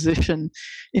position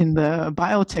in the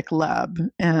biotech lab.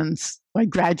 And I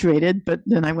graduated, but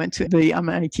then I went to the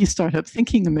MIT startup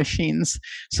Thinking Machines.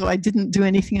 So I didn't do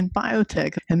anything in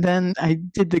biotech. And then I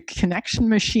did the connection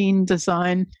machine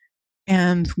design.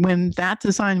 And when that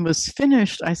design was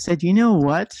finished, I said, you know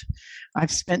what?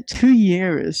 I've spent 2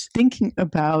 years thinking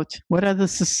about what are the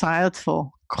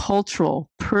societal, cultural,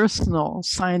 personal,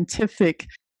 scientific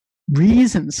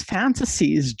reasons,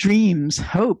 fantasies, dreams,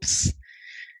 hopes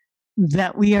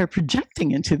that we are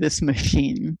projecting into this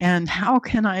machine. And how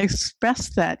can I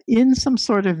express that in some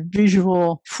sort of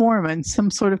visual form and some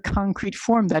sort of concrete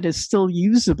form that is still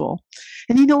usable?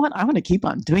 And you know what? I want to keep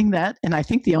on doing that. And I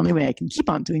think the only way I can keep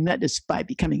on doing that is by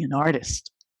becoming an artist.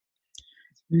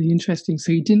 Really interesting.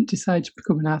 So you didn't decide to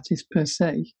become an artist per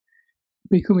se.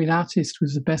 Becoming an artist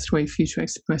was the best way for you to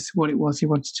express what it was you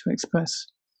wanted to express.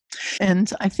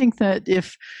 And I think that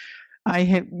if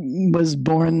I was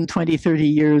born 20, 30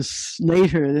 years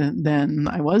later than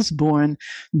I was born,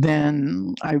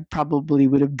 then I probably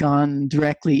would have gone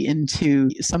directly into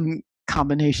some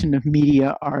combination of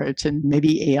media art and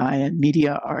maybe AI and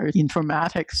media art,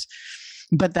 informatics.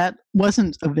 But that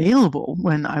wasn't available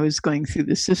when I was going through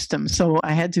the system. So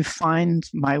I had to find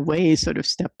my way sort of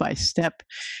step by step.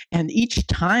 And each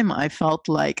time I felt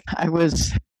like I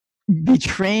was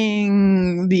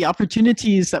betraying the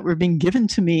opportunities that were being given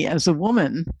to me as a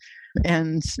woman.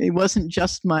 And it wasn't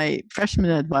just my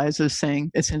freshman advisor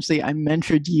saying, essentially, I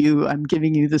mentored you, I'm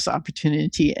giving you this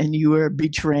opportunity, and you are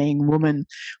betraying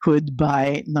womanhood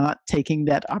by not taking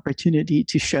that opportunity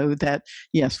to show that,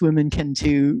 yes, women can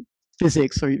do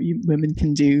physics or women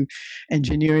can do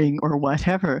engineering or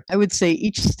whatever. I would say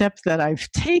each step that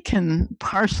I've taken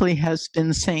partially has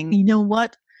been saying, you know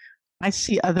what? I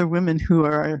see other women who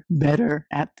are better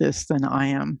at this than I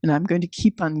am. And I'm going to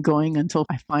keep on going until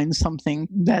I find something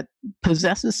that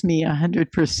possesses me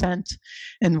 100%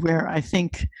 and where I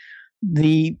think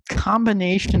the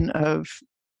combination of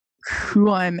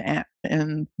who I'm at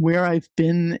and where I've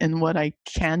been and what I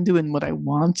can do and what I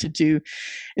want to do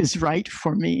is right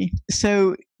for me.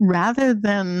 So rather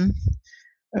than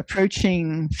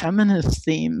approaching feminist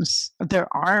themes,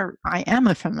 I am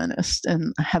a feminist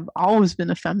and have always been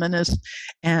a feminist,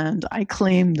 and I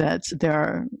claim that there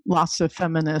are lots of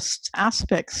feminist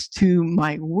aspects to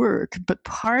my work, but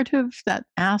part of that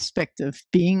aspect of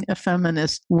being a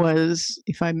feminist was,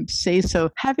 if I say so,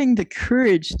 having the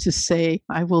courage to say,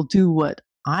 I will do what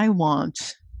I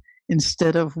want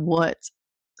instead of what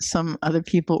some other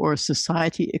people or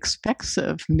society expects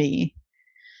of me,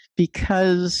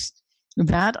 because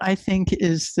that, I think,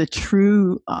 is the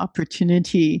true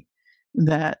opportunity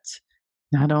that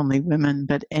not only women,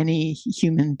 but any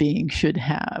human being should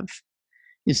have,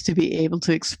 is to be able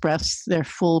to express their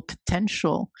full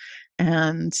potential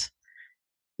and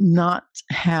not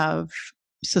have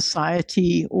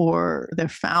society or their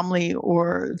family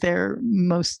or their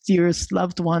most dearest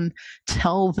loved one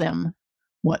tell them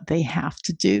what they have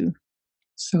to do.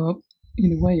 So,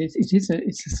 in a way,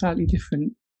 it's a slightly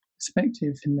different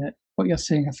perspective in that what you're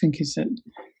saying, I think, is that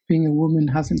being a woman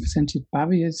hasn't presented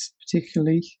barriers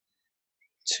particularly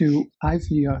to either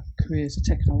your career as a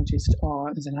technologist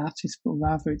or as an artist, but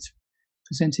rather it's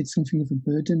presented something of a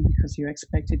burden because you're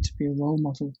expected to be a role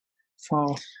model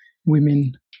for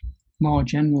women more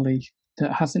generally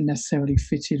that hasn't necessarily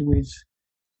fitted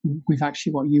with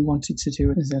actually what you wanted to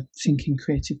do as a thinking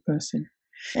creative person.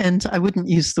 And I wouldn't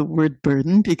use the word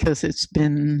burden because it's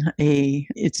been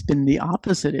the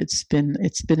opposite. It's been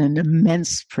an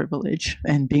immense privilege,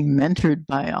 and being mentored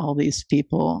by all these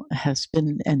people has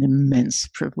been an immense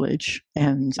privilege.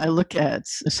 And I look at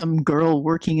some girl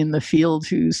working in the field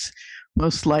whose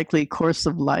most likely course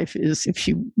of life is, if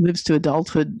she lives to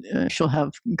adulthood, she'll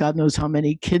have God knows how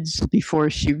many kids before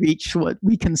she reaches what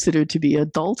we consider to be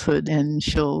adulthood, and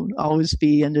she'll always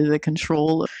be under the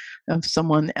control of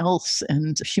someone else.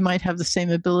 And she might have the same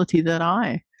ability that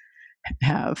I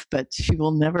have, but she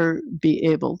will never be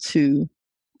able to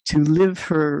live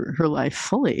her life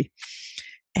fully.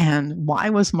 And why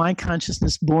was my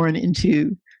consciousness born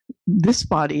into this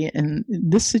body and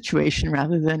this situation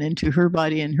rather than into her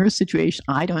body and her situation?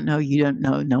 I don't know. You don't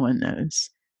know. No one knows.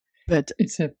 But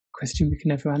it's a question we can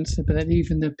never answer. But then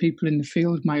even the people in the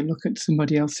field might look at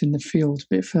somebody else in the field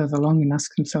a bit further along and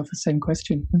ask themselves the same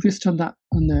question. Just on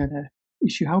the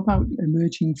issue, how about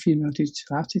emerging female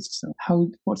digital artists?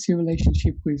 What's your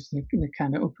relationship with the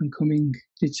kind of up and coming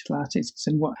digital artists,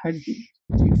 and how do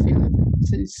you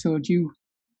feel? So do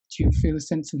you feel a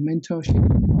sense of mentorship,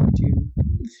 or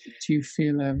do you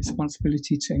feel a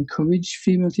responsibility to encourage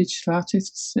female digital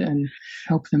artists and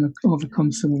help them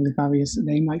overcome some of the barriers that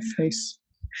they might face?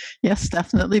 Yes,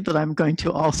 definitely. But I'm going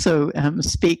to also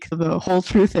speak the whole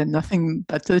truth and nothing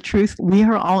but the truth. We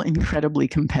are all incredibly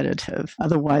competitive.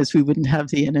 Otherwise, we wouldn't have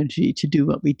the energy to do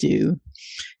what we do.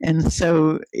 And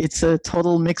so it's a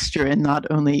total mixture, and not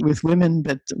only with women,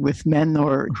 but with men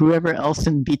or whoever else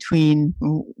in between.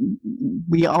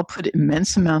 We all put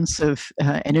immense amounts of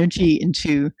energy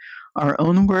into our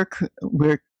own work.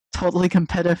 We're totally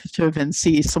competitive and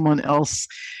see someone else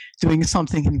doing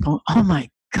something and go, oh my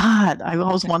God, I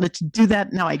always wanted to do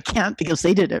that. Now I can't because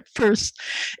they did it first.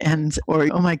 And, or,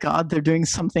 oh my God, they're doing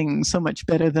something so much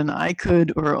better than I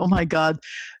could. Or, oh my God,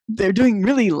 they're doing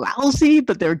really lousy,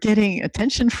 but they're getting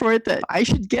attention for it that I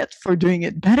should get for doing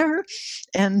it better.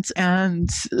 And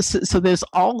so there's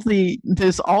all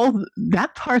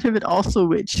that part of it also,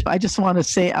 which I just want to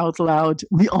say out loud,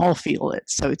 we all feel it.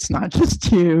 So it's not just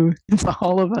you, it's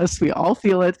all of us. We all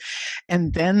feel it.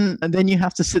 And then you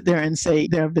have to sit there and say,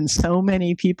 there have been so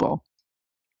many people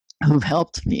who've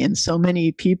helped me, and so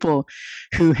many people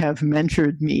who have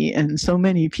mentored me, and so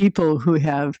many people who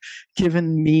have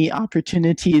given me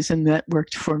opportunities and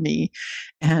networked for me,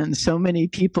 and so many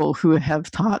people who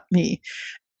have taught me.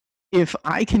 If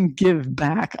I can give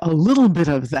back a little bit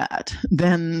of that,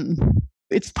 then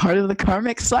it's part of the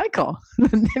karmic cycle.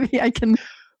 Maybe I can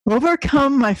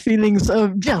overcome my feelings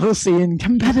of jealousy and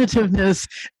competitiveness.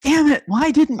 Damn it,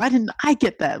 why didn't I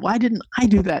get that? Why didn't I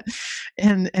do that?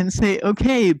 And say,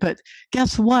 okay, but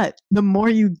guess what? The more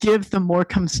you give, the more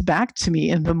comes back to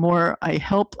me. And the more I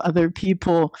help other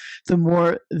people, the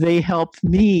more they help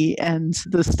me. And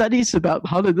the studies about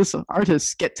how did this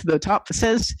artist get to the top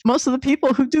says most of the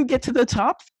people who do get to the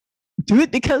top do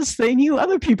it because they knew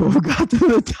other people who got to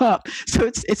the top. So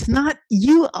it's not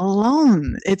you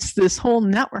alone. It's this whole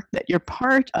network that you're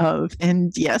part of.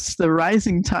 And yes, the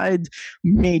rising tide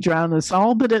may drown us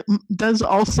all, but it does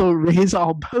also raise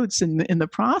all boats in the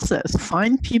process.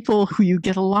 Find people who you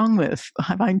get along with.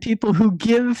 Find people who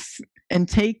give and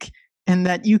take, and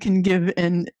that you can give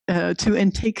and to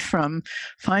and take from.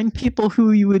 Find people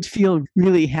who you would feel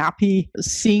really happy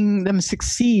seeing them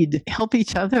succeed. Help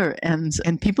each other, and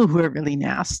people who are really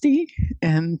nasty,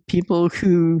 and people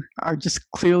who are just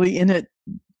clearly in it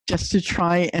just to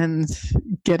try and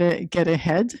get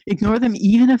ahead. Ignore them,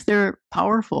 even if they're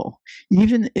powerful.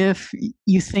 Even if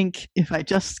you think, if I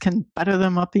just can butter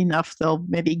them up enough, they'll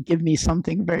maybe give me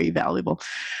something very valuable.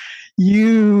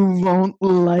 You won't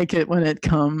like it when it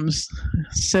comes.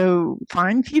 So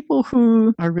find people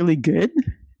who are really good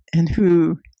and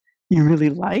who you really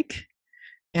like,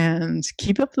 and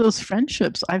keep up those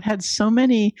friendships. I've had so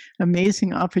many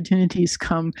amazing opportunities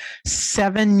come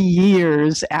 7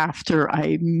 years after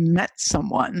I met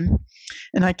someone.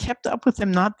 And I kept up with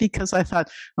them not because I thought,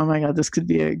 oh my God, this could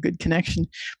be a good connection,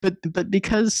 but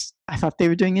because I thought they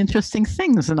were doing interesting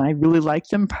things and I really liked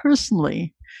them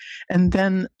personally. And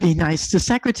then be nice to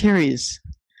secretaries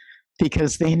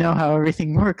because they know how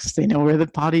everything works. They know where the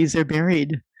bodies are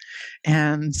buried.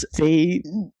 And they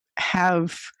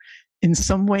have, in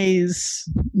some ways,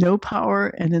 no power,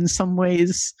 and in some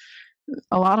ways,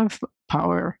 a lot of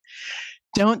power.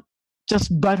 Don't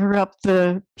just butter up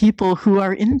the people who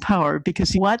are in power,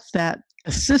 because what that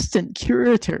assistant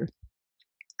curator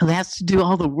who has to do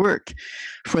all the work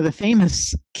for the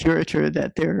famous curator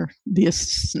that they're the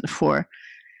assistant for,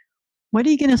 what are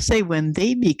you going to say when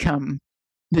they become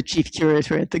the chief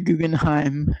curator at the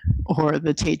Guggenheim or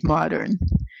the Tate Modern?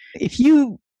 If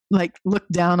you look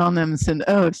down on them and said,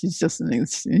 oh, she's just what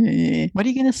are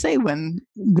you going to say when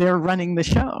they're running the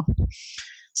show?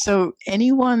 So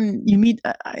anyone you meet,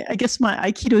 I guess my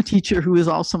Aikido teacher, who is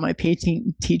also my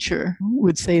painting teacher,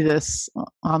 would say this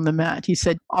on the mat. He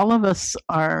said, all of us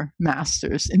are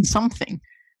masters in something,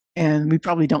 and we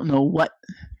probably don't know what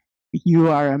you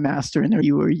are a master in, or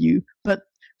you are you, but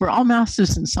we're all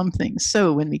masters in something.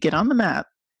 So when we get on the mat,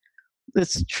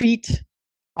 let's treat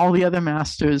all the other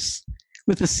masters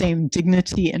with the same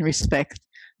dignity and respect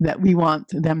that we want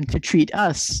them to treat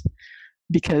us,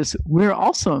 because we're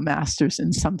also masters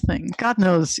in something. God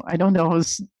knows, I don't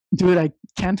always do it. I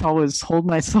can't always hold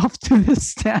myself to this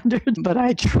standard, but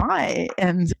I try.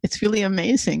 And it's really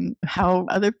amazing how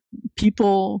other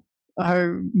people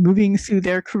are moving through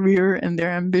their career, and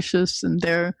they're ambitious, and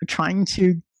they're trying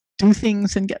to do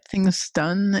things and get things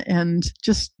done, and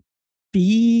just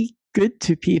be good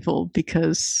to people,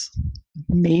 because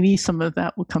maybe some of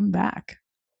that will come back.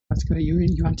 That's great. You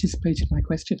anticipated my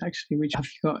question, actually, which have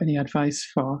you got any advice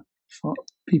for for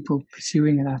people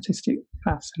pursuing an artistic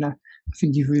path. And I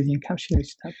think you've really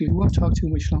encapsulated that. We won't talk too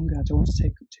much longer. I don't want to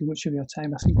take up too much of your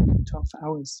time. I think we could talk for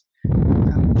hours.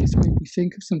 Just made me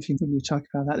think of something when you talk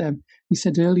about that. You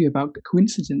said earlier about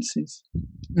coincidences.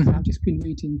 I've just been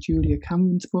reading Julia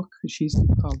Cameron's book. She's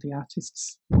called The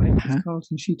Artist's Way, it's called,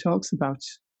 and she talks about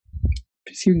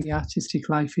pursuing the artistic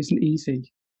life isn't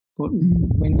easy, but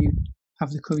when you have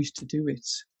the courage to do it,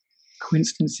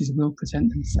 coincidences will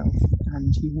present themselves,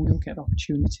 and you will get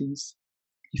opportunities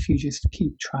if you just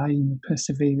keep trying and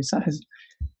persevere.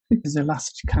 As a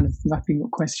last kind of wrapping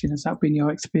up question, has that been your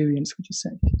experience, would you say?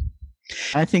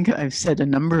 I think I've said a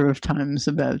number of times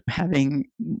about having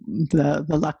the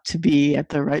luck to be at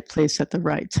the right place at the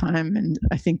right time. And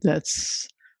I think that's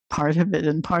part of it.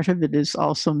 And part of it is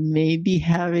also maybe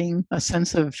having a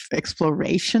sense of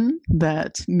exploration,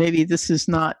 that maybe this is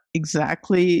not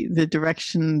exactly the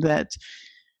direction that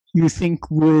you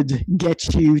think would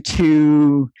get you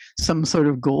to some sort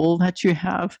of goal that you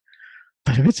have.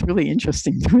 But if it's really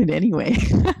interesting, do it anyway.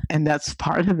 And that's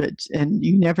part of it. And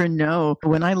you never know.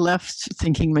 When I left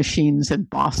Thinking Machines in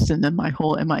Boston and my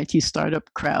whole MIT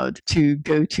startup crowd to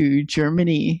go to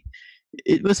Germany,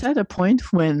 it was at a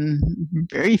point when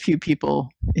very few people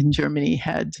in Germany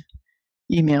had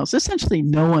emails. Essentially,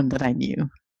 no one that I knew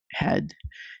had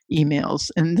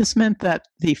emails. And this meant that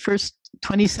the first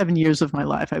 27 years of my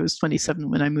life, I was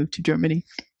 27 when I moved to Germany,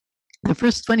 the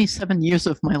first 27 years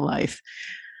of my life,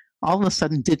 all of a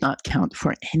sudden did not count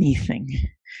for anything.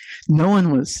 No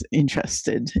one was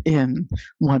interested in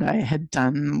what I had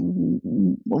done,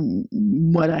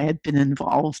 what I had been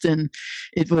involved in.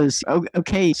 It was,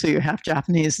 okay, so you're half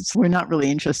Japanese. We're not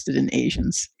really interested in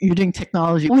Asians. You're doing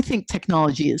technology. We think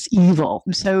technology is evil.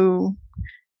 So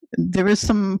there was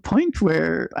some point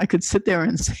where I could sit there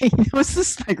and say, is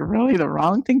this like really the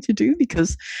wrong thing to do?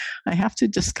 Because I have to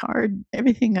discard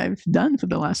everything I've done for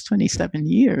the last 27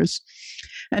 years.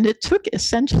 And it took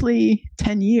essentially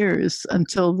 10 years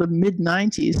until the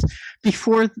mid-90s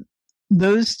before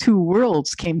those two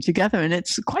worlds came together. And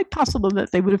it's quite possible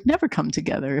that they would have never come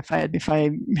together if I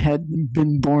had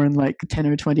been born like 10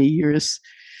 or 20 years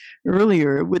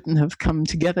earlier. It wouldn't have come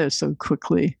together so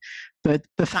quickly. But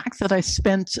the fact that I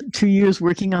spent 2 years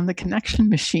working on the connection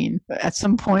machine, at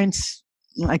some point,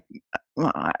 like,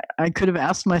 I could have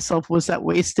asked myself, was that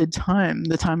wasted time?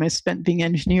 The time I spent being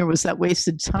an engineer, was that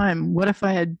wasted time? What if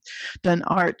I had done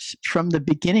art from the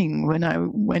beginning when I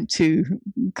went to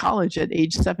college at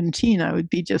age 17? I would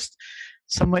be just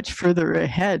so much further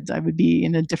ahead. I would be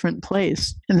in a different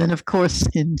place. And then, of course,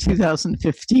 in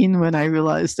 2015, when I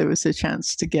realized there was a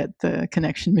chance to get the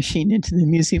connection machine into the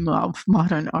Museum of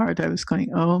Modern Art, I was going,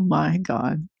 oh my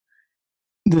God,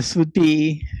 this would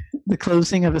be the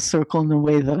closing of a circle in a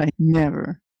way that I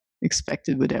never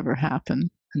expected would ever happen.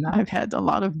 And I've had a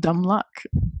lot of dumb luck,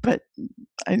 but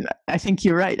I think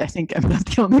you're right. I think I'm not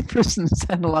the only person that's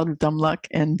had a lot of dumb luck.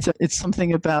 And it's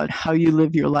something about how you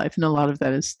live your life. And a lot of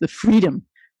that is the freedom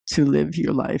to live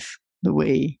your life the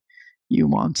way you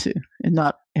want to. And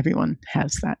not everyone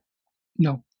has that.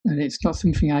 No, and it's not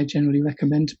something I generally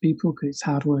recommend to people because it's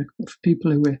hard work. But for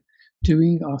people who are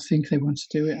doing or think they want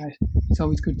to do it, it's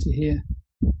always good to hear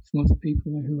from other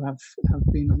people who have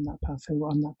been on that path, who are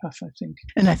on that path, I think.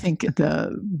 And I think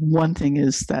the one thing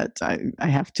is that I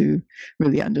have to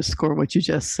really underscore what you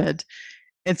just said.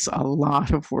 It's a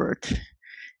lot of work,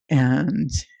 and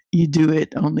you do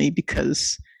it only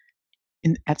because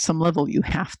at some level you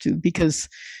have to, because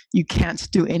you can't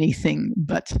do anything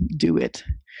but do it.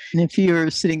 And if you're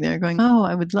sitting there going, oh,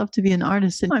 I would love to be an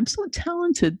artist and I'm so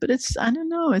talented, but I don't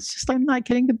know, it's just I'm not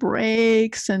getting the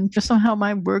breaks and just somehow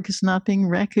my work is not being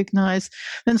recognized,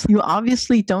 then you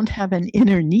obviously don't have an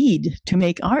inner need to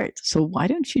make art. So why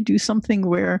don't you do something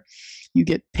where you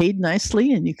get paid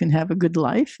nicely and you can have a good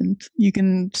life and you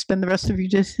can spend the rest of your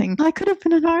day saying, I could have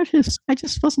been an artist. I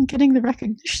just wasn't getting the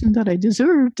recognition that I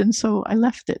deserved. And so I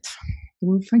left it.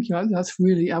 Well, thank you.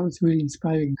 That was really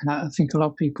inspiring. And I think a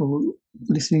lot of people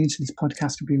listening to this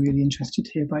podcast would be really interested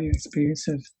to hear about your experience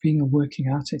of being a working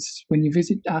artist. When you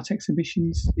visit art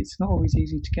exhibitions, it's not always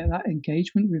easy to get that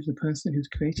engagement with the person who's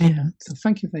creating it. So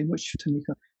thank you very much,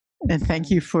 Tamika. And thank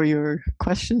you for your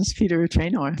questions, Peter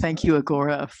Traynor. Thank you,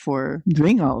 Agora, for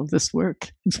doing all of this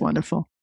work. It's wonderful.